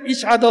strengthen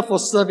each other for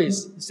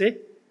service. You see?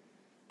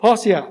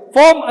 Pause here.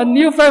 Form a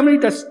new family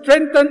that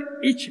strengthen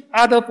each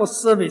other for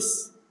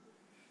service.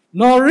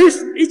 Nourish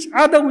each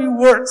other with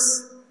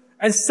words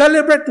and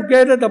celebrate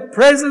together the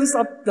presence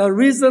of the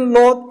risen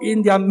Lord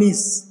in their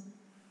midst.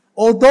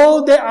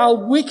 Although they are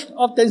weak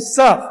of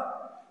themselves,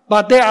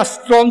 but they are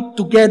strong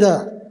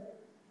together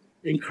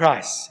in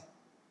Christ.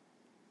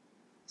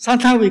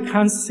 Sometimes we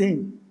can't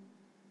sing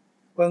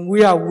when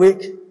we are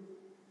weak.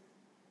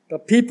 The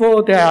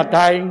people that are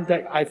dying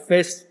that I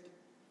face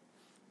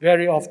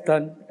very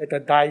often at the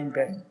dying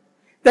bed,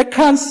 they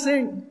can't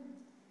sing.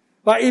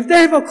 But if they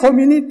have a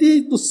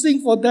community to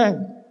sing for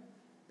them,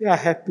 they are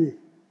happy.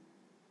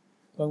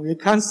 When we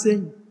can't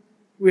sing,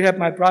 we have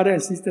my brother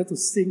and sister to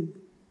sing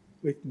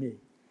with me.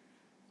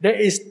 There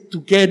is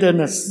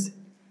togetherness.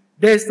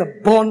 There is the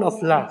bond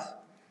of love.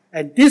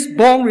 And this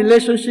bond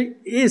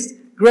relationship is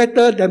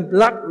greater than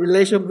blood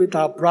relation with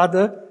our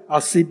brother,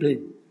 our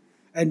sibling.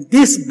 And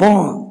this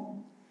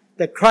bond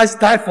that Christ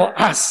died for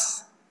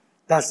us,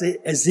 does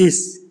it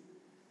exist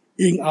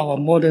in our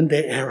modern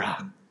day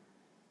era?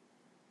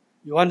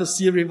 You want to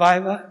see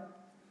revival?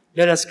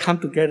 Let us come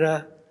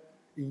together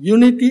in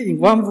unity, in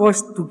one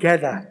voice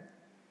together,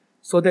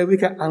 so that we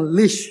can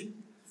unleash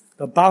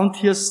the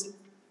bounteous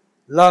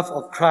love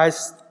of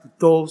Christ to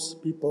those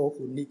people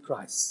who need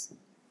Christ.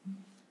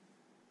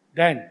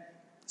 Then,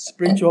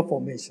 spiritual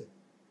formation.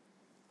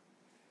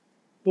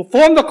 To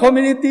form the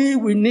community,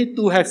 we need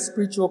to have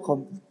spiritual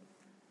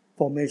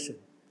formation.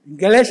 In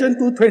Galatians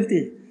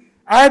 2:20,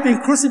 I have been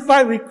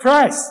crucified with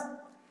Christ,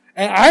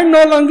 and I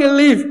no longer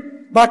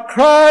live, but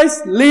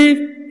Christ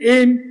lives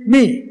in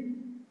me.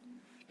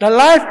 The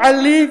life I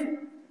live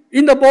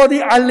in the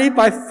body, I live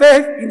by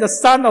faith in the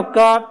Son of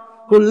God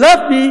who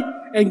loved me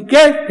and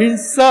gave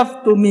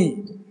Himself to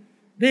me.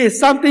 This is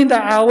something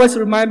that I always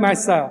remind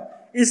myself.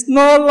 It's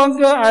no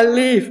longer I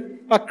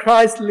live, but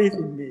Christ lives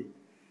in me.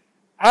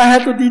 I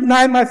have to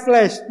deny my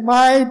flesh,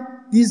 my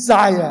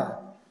desire,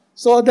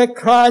 so that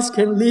Christ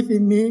can live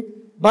in me.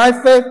 By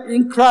faith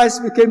in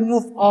Christ, we can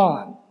move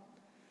on.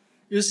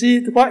 You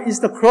see, what is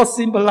the cross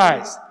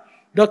symbolize?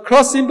 The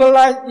cross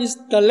symbolize is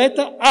the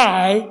letter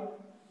I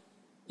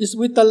is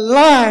with the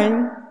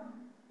line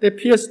that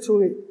pierces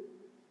through it.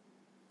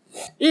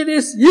 It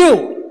is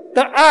you,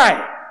 the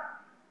I,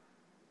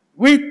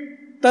 with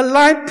the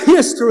line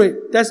pierced through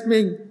it. That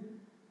means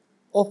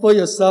offer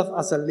yourself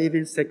as a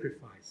living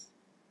sacrifice.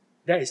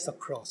 That is the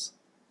cross.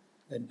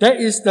 And that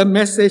is the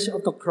message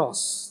of the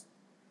cross,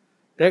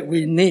 that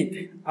we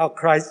need our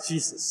Christ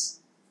Jesus.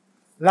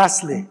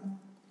 Lastly,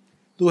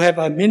 to have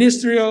a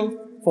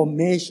ministerial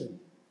formation.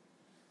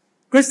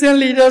 Christian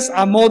leaders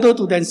are modeled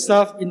to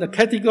themselves in the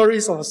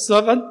categories of a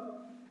servant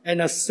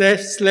and a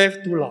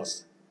slave to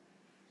laws.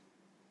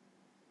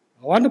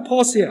 I want to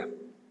pause here.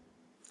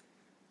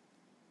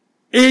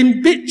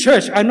 In big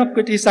church, I'm not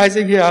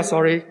criticizing here,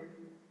 sorry,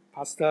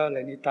 Pastor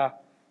Lenita,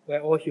 we're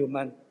all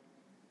human.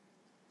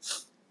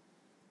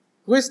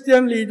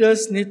 Christian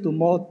leaders need to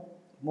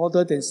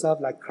model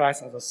themselves like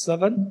Christ as a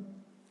servant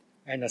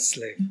and a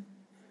slave.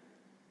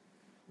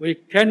 We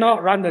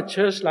cannot run the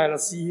church like a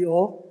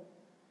CEO.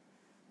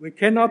 We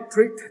cannot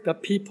treat the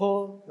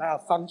people like a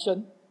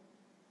function.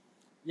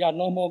 You are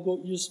no more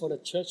good use for the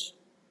church.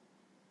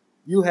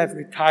 You have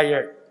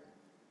retired.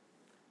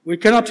 We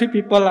cannot treat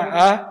people like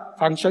a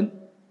function,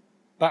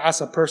 but as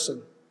a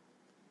person.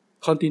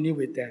 Continue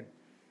with them,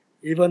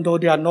 even though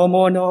they are no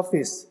more in the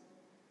office.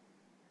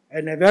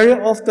 And very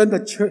often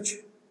the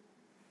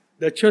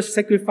church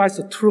sacrifices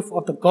the truth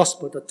of the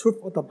gospel, the truth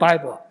of the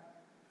Bible,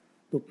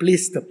 to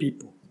please the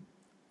people.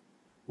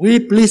 We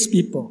please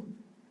people.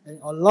 And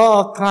a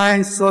lot of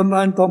times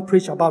sermons don't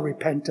preach about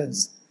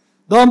repentance.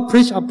 Don't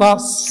preach about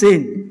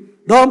sin.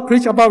 Don't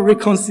preach about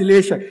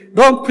reconciliation.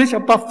 Don't preach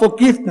about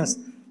forgiveness,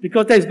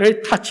 because that is very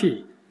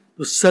touchy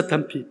to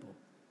certain people.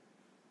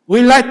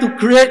 We like to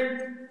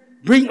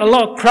bring a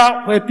lot of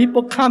crowd where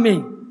people come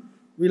in.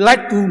 We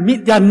like to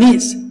meet their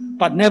needs,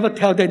 but never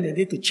tell them they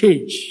need to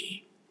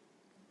change.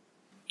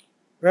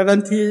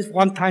 Reverend T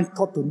one time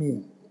talked to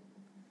me.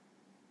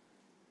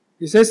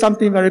 He said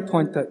something very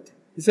pointed.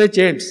 He said,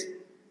 James,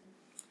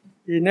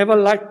 he never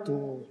liked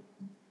to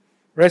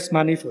raise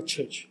money for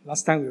church.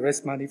 Last time we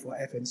raised money for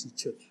FMC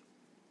Church.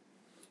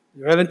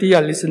 Reverend T, you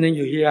are listening,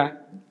 you hear.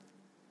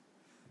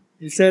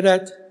 He said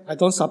that, I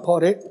don't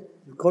support it.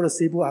 You go to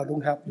Cebu, I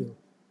don't help you.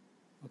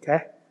 Okay?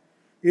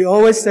 He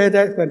always said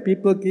that when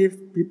people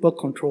give, people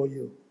control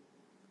you.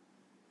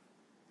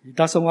 He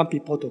doesn't want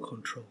people to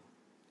control.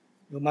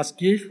 You must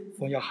give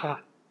from your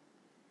heart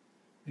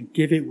and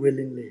give it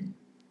willingly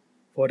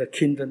for the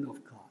kingdom of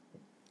God.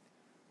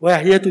 We are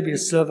here to be a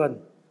servant.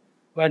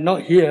 We are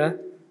not here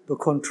to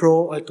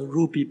control or to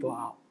rule people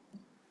out.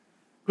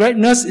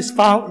 Greatness is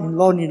found in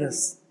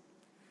loneliness.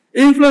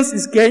 Influence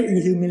is gained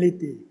in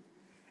humility.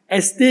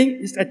 Esteem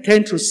is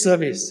attained through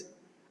service.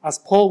 As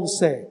Paul would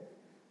say,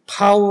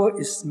 power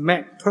is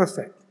made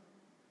perfect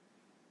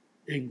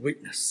in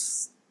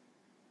weakness.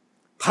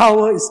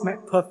 Power is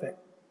made perfect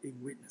in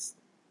weakness.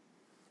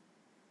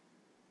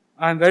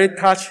 I'm very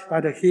touched by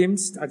the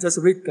hymns. I just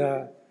read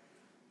the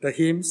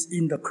hymns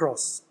in the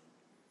cross.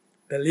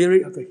 The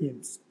lyric of the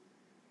hymns.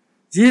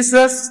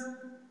 Jesus,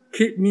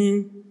 keep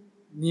me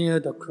near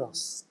the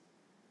cross.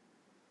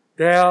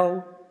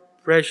 Thou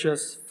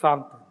precious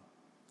fountain,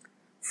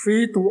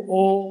 free to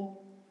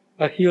all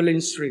a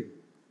healing stream,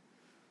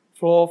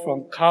 flow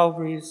from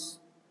Calvary's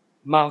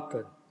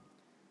mountain.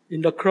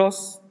 In the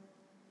cross,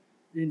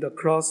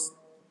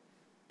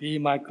 be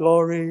my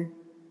glory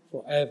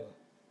forever,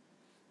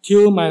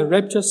 till my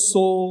raptured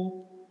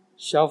soul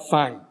shall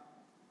find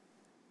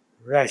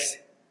rest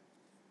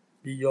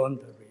beyond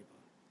the river.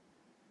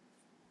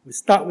 We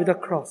start with the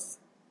cross.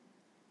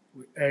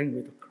 We end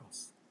with the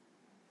cross.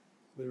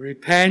 We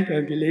repent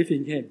and believe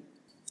in Him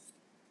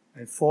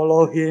and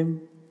follow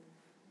Him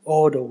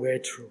all the way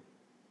through,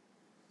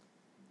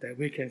 that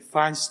we can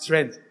find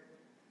strength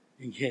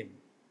in Him.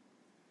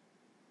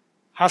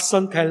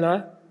 Hudson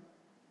Taylor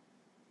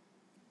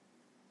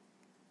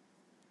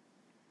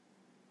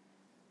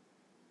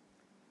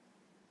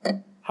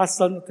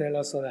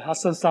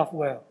Hudson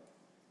Southwell.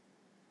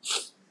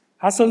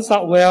 Hudson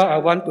Southwell, I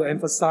want to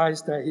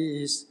emphasize that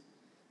he is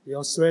the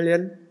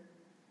Australian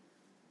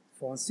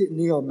from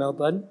Sydney or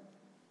Melbourne,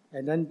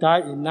 and then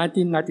died in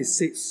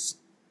 1996.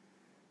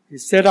 He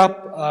set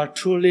up a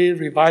truly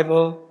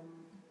revival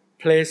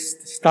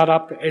place, start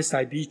up the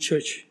SIB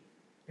Church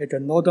at the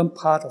northern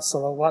part of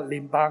Sarawak,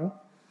 Limbang,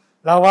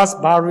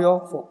 Lawas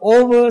Barrio. For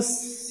over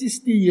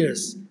 60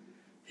 years,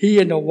 he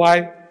and the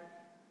wife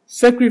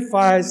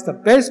sacrificed the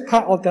best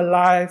part of their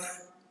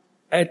life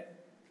at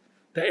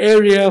the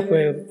area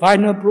where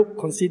Vinebrook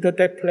considered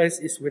that place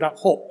is without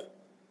hope.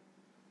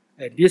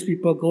 And these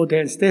people go there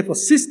and stay for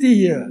 60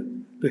 years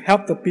to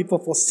help the people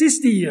for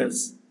 60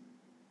 years.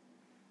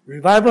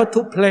 Revival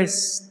took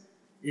place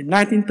in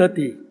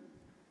 1930,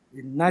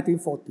 in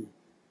 1940,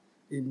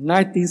 in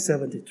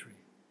 1973.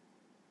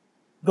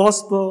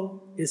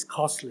 Gospel is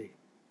costly.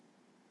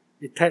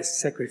 It takes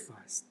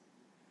sacrifice.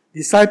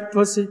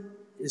 Discipleship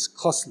is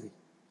costly.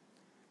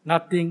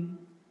 Nothing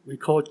we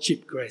call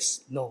cheap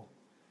grace. No.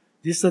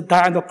 Jesus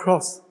died on the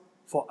cross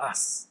for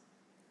us.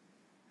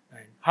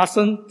 And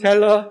Hudson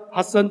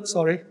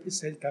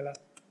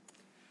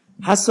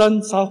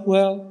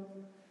Southwell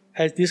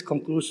has this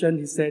conclusion.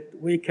 He said,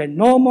 we can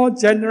no more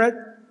generate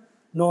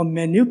nor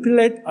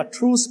manipulate a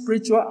true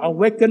spiritual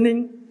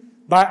awakening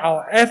by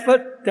our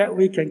effort that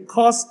we can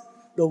cause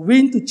the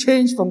wind to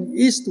change from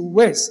east to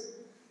west.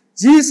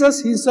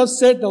 Jesus himself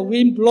said the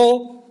wind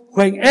blows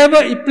whenever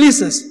it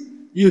pleases.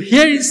 You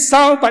hear its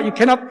sound, but you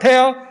cannot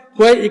tell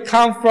where it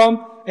comes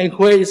from and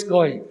where it's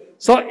going.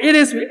 So it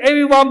is with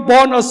everyone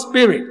born of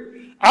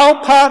spirit.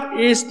 Our part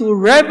is to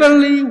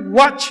reverently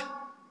watch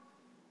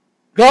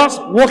God's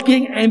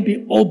working and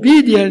be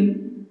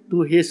obedient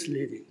to his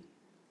leading.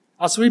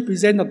 As we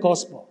present the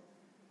gospel,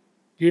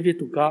 give it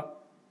to God.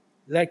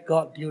 Let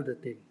God do the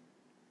thing.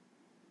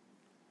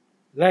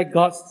 Let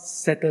God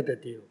settle the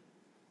deal.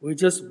 We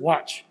just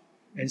watch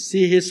and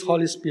see his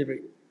Holy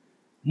Spirit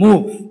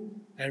move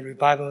and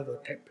revival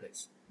will take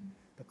place.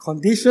 The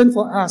condition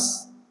for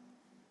us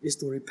is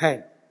to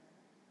repent,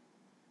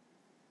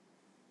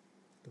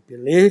 to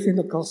believe in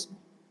the gospel,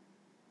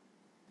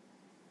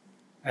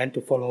 and to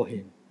follow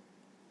him.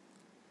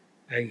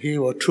 And he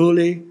will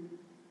truly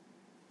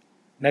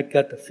make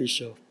us the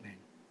fisher of men.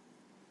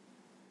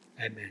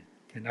 Amen.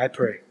 Can I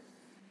pray?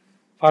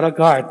 Father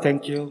God, I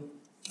thank you.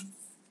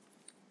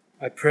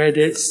 I pray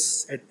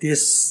this at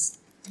this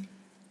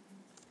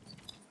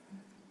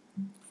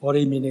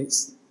 40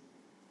 minutes,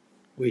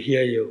 we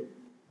hear you.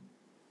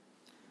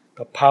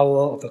 The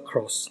power of the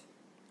cross,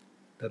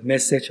 the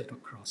message of the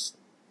cross.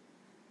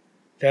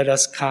 Let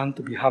us come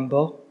to be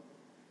humble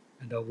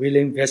and a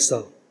willing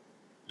vessel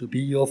to be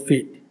your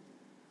feet,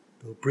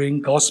 to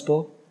bring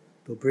gospel,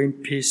 to bring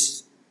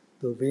peace,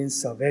 to bring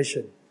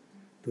salvation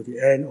to the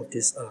end of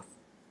this earth.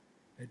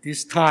 At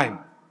this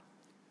time,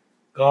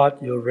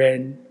 God, you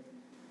reign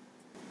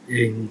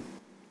in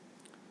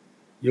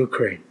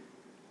Ukraine.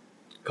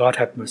 God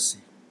have mercy.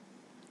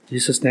 In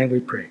Jesus' name we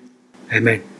pray. Amen.